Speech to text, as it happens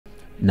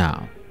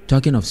Now,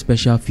 talking of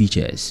special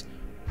features,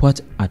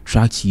 what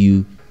attracts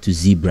you to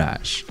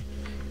ZBrush?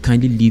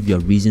 Kindly leave your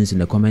reasons in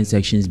the comment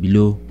sections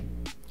below.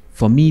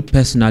 For me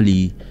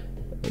personally,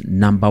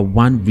 number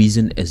one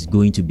reason is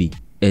going to be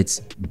its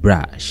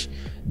brush.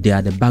 They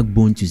are the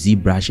backbone to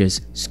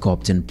ZBrush's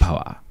sculpting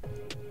power.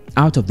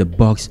 Out of the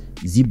box,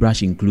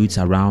 ZBrush includes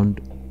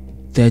around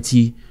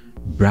 30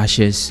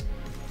 brushes,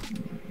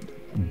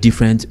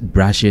 different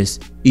brushes,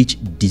 each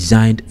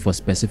designed for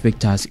specific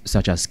tasks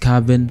such as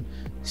carving,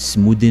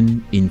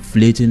 smoothing,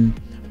 inflating,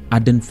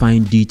 adding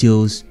fine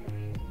details,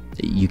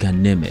 you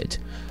can name it.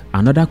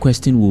 Another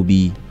question will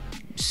be,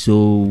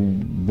 so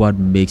what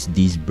makes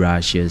these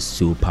brushes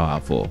so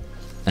powerful?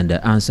 And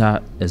the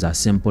answer is as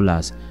simple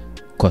as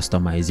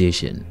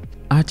customization.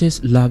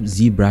 Artists love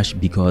ZBrush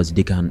because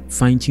they can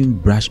fine-tune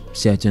brush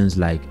settings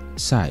like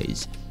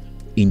size,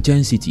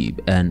 intensity,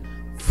 and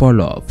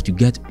fall off to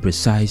get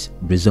precise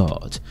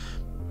results.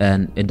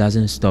 And it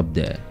doesn't stop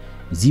there.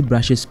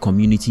 ZBrush's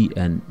community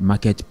and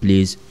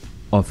marketplace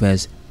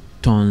offers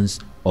tons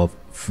of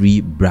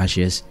free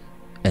brushes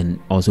and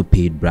also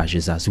paid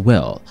brushes as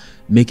well,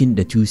 making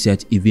the two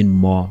sets even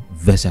more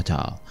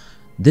versatile.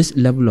 This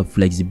level of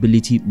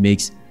flexibility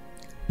makes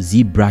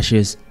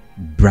ZBrush's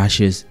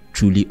brushes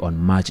truly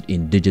unmatched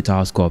in digital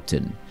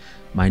sculpting.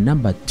 My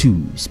number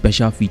two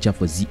special feature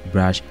for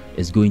ZBrush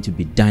is going to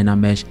be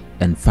Dynamesh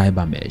and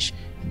Fiber Mesh,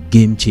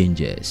 game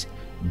changers.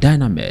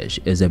 Dynamesh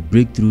is a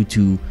breakthrough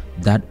tool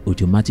that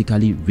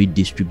automatically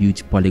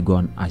redistributes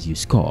polygon as you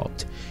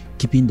sculpt,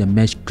 keeping the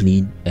mesh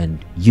clean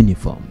and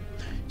uniform,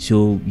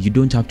 so you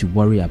don't have to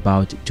worry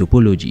about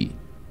topology.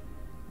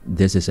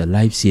 This is a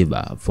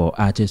lifesaver for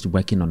artists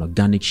working on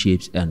organic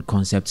shapes and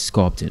concept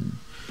sculpting,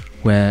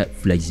 where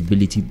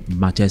flexibility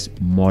matters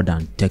more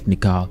than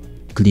technical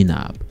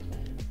cleanup.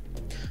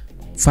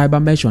 Fiber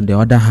Mesh, on the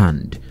other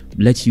hand,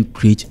 lets you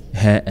create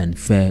hair and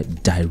fur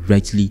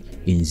directly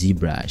in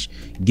ZBrush,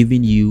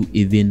 giving you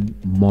even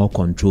more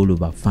control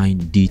over fine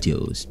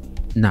details.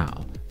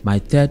 Now, my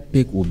third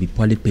pick will be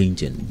poly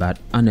painting, but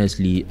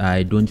honestly,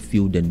 I don't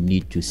feel the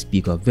need to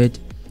speak of it.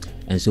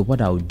 And so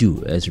what I'll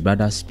do is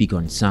rather speak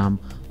on some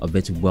of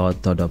its well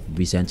thought of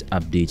recent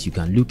updates you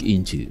can look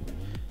into.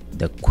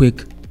 The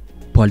quick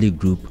poly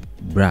group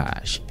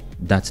brush,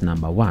 that's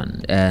number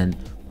one. And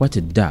what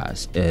it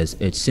does is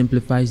it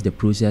simplifies the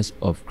process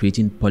of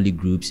creating poly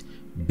groups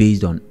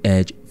based on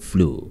edge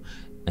flow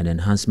and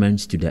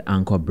enhancements to the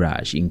anchor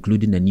brush,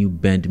 including a new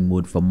bend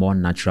mode for more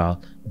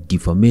natural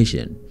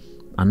deformation.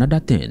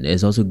 Another thing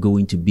is also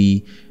going to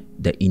be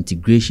the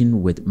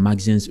integration with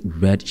Maxon's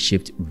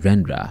Redshift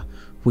renderer,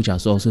 which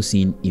has also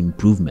seen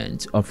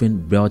improvements,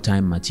 offering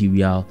real-time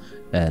material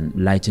and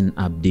lighting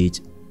updates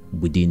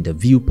within the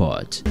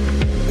viewport.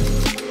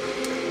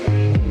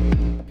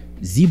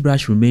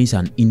 ZBrush remains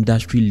an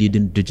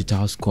industry-leading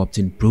digital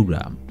sculpting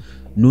program,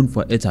 known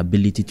for its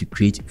ability to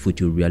create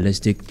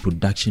photorealistic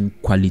production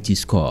quality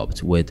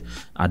sculpts with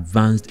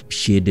advanced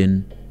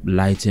shading,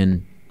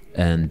 lighting,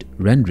 and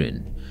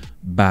rendering.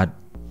 But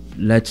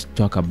let's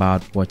talk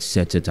about what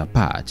sets it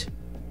apart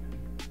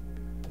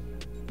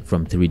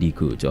from 3D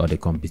Code or the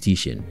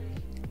competition.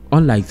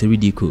 Unlike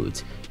 3D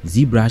Code,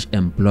 ZBrush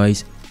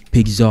employs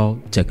pixel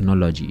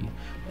technology,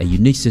 a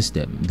unique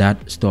system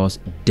that stores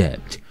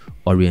depth,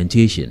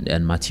 orientation,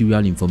 and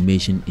material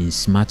information in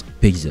smart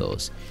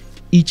pixels.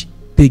 Each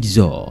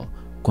pixel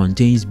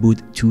contains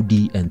both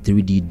 2D and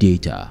 3D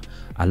data,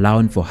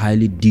 allowing for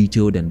highly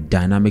detailed and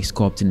dynamic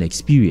sculpting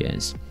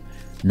experience.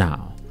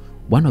 Now,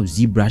 one of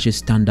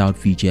ZBrush's standout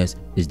features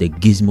is the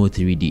Gizmo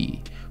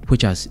 3D,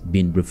 which has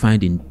been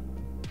refined in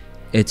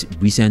its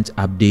recent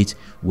update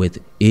with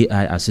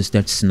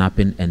AI-assisted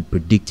snapping and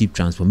predictive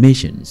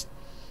transformations.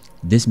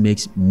 This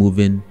makes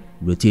moving,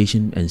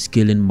 rotation, and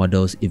scaling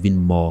models even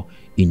more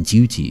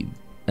intuitive.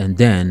 And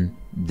then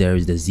there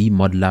is the Z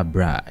Modeler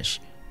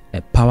brush,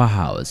 a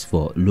powerhouse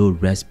for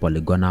low-res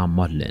polygonal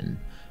modeling.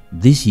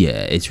 This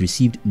year, it's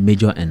received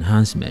major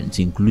enhancements,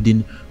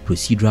 including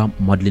procedural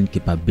modeling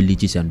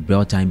capabilities and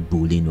real-time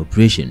Boolean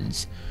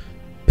operations,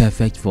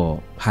 perfect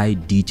for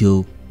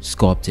high-detail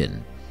sculpting,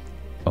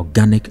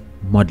 organic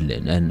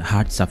modeling, and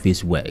hard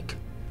surface work.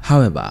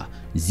 However,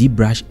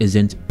 ZBrush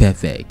isn't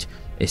perfect.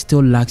 It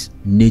still lacks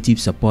native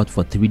support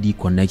for 3D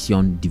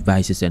connection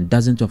devices and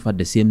doesn't offer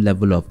the same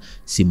level of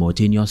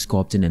simultaneous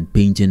sculpting and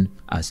painting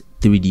as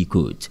 3D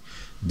Code.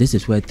 This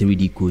is where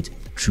 3D Code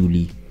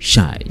truly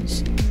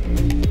shines.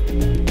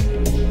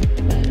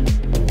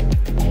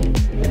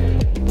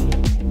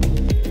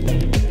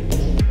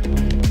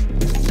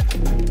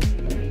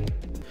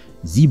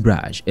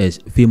 ZBrush is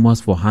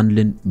famous for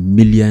handling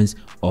millions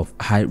of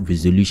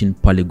high-resolution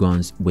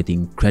polygons with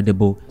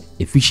incredible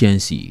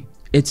efficiency.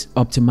 Its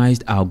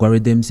optimized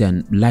algorithms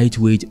and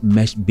lightweight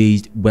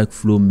mesh-based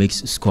workflow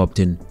makes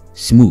sculpting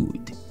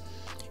smooth,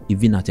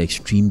 even at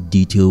extreme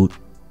detailed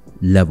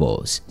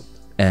levels.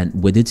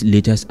 And with its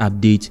latest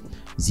update,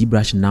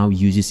 ZBrush now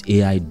uses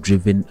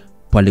AI-driven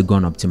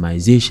polygon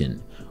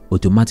optimization,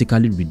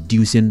 automatically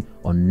reducing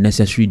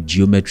unnecessary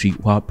geometry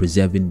while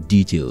preserving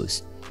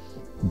details.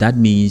 That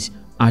means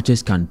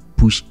artists can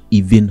push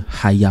even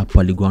higher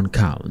polygon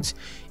counts,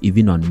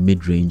 even on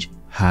mid-range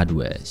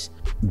hardwares.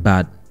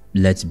 But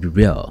let's be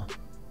real,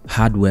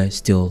 hardware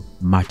still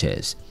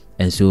matters.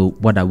 And so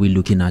what are we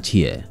looking at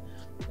here?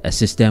 A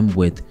system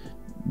with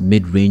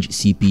mid-range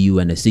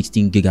CPU and a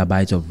 16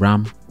 gigabytes of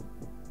RAM?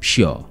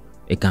 Sure,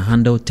 it can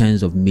handle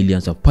tens of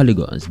millions of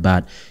polygons,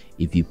 but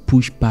if you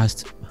push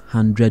past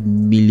 100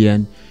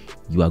 million,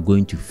 you are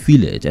going to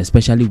feel it,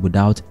 especially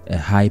without a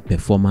high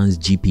performance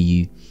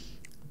GPU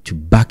to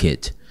back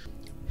it.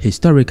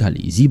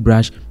 Historically,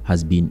 ZBrush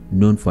has been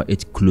known for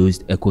its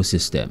closed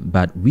ecosystem,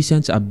 but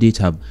recent updates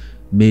have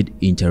made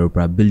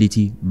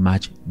interoperability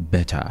much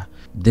better.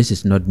 This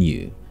is not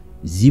new.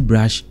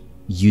 ZBrush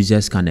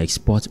users can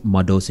export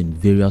models in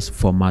various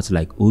formats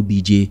like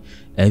OBJ,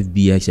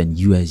 FBX, and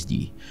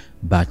USD,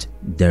 but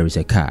there is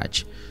a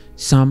catch.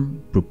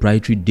 Some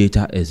proprietary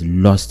data is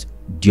lost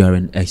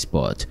during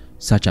export,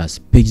 such as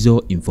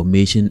pixel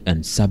information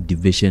and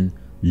subdivision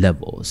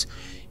levels.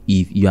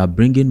 If you are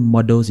bringing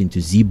models into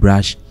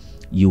ZBrush,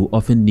 you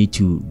often need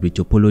to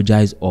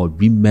retopologize or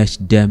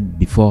remesh them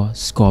before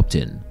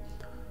sculpting.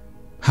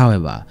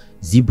 However,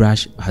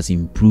 ZBrush has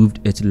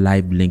improved its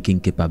live linking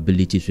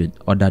capabilities with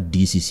other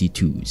DCC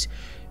tools,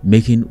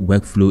 making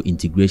workflow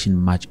integration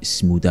much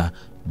smoother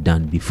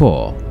than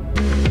before.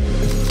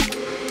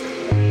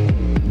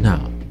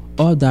 Now,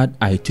 all that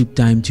I took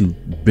time to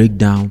break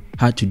down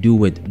had to do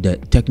with the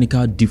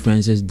technical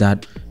differences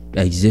that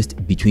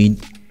exist between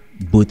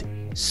both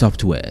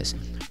softwares,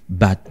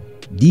 but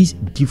these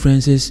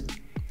differences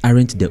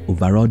aren't the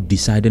overall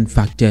deciding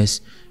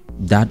factors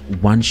that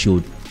one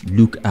should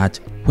look at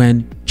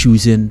when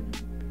choosing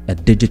a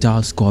digital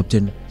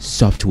sculpting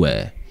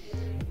software.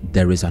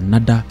 There is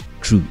another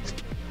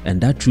truth, and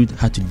that truth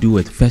had to do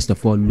with, first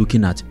of all,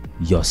 looking at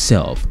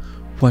yourself,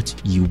 what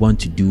you want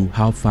to do,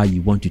 how far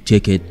you want to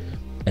take it,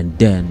 and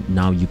then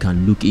now you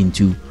can look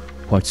into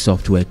what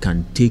software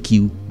can take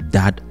you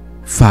that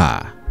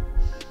far.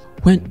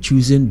 When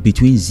choosing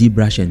between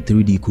ZBrush and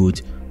 3D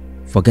Code,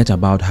 forget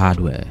about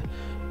hardware.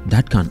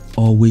 That can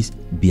always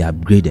be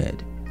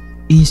upgraded.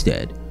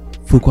 Instead,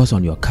 focus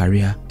on your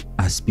career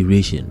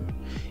aspiration.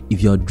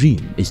 If your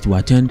dream is to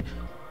attend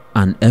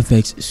an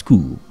FX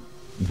school,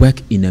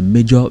 work in a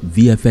major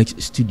VFX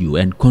studio,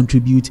 and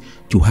contribute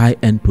to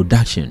high-end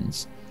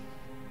productions,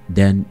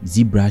 then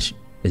ZBrush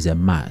is a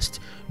must,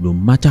 no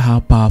matter how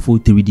powerful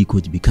 3D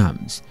Code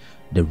becomes.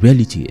 The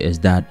reality is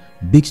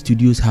that big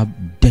studios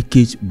have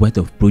decades worth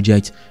of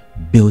projects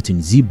built in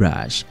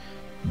ZBrush.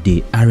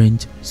 They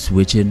aren't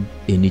switching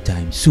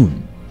anytime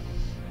soon.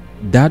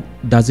 That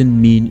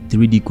doesn't mean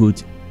 3D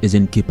Code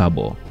isn't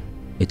capable.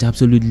 It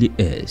absolutely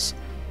is.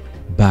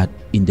 But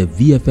in the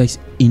VFX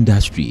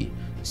industry,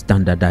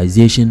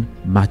 standardization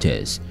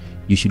matters.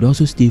 You should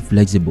also stay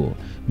flexible.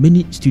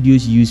 Many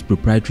studios use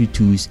proprietary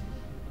tools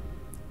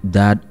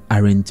that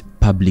aren't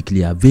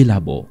publicly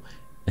available,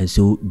 and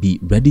so be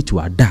ready to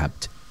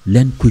adapt,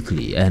 learn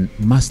quickly, and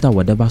master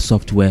whatever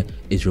software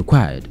is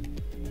required.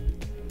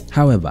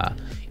 However,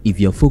 if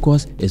your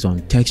focus is on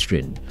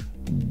texturing,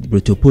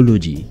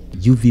 retopology,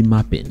 UV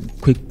mapping,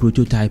 quick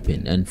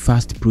prototyping, and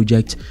fast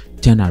project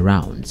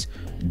turnarounds,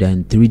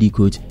 then 3D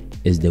Code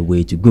is the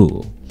way to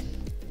go.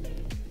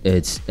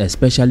 It's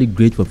especially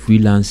great for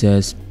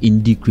freelancers,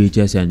 indie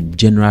creators, and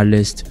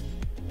generalist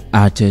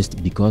artists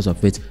because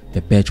of its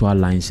perpetual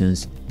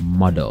license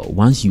model.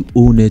 Once you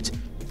own it,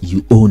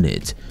 you own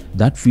it.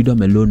 That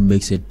freedom alone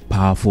makes it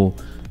powerful,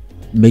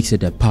 makes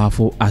it a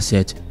powerful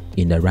asset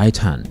in the right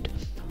hand.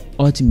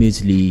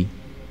 Ultimately,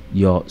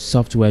 your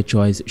software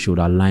choice should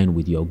align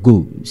with your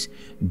goals.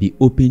 Be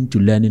open to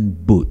learning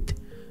both,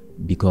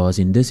 because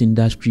in this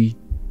industry,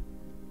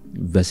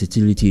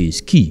 versatility is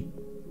key,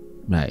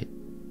 right?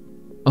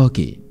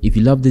 Okay, if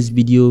you love this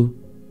video,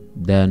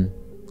 then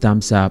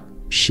thumbs up,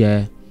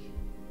 share,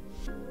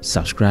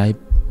 subscribe.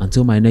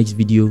 Until my next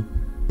video,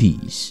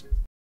 peace.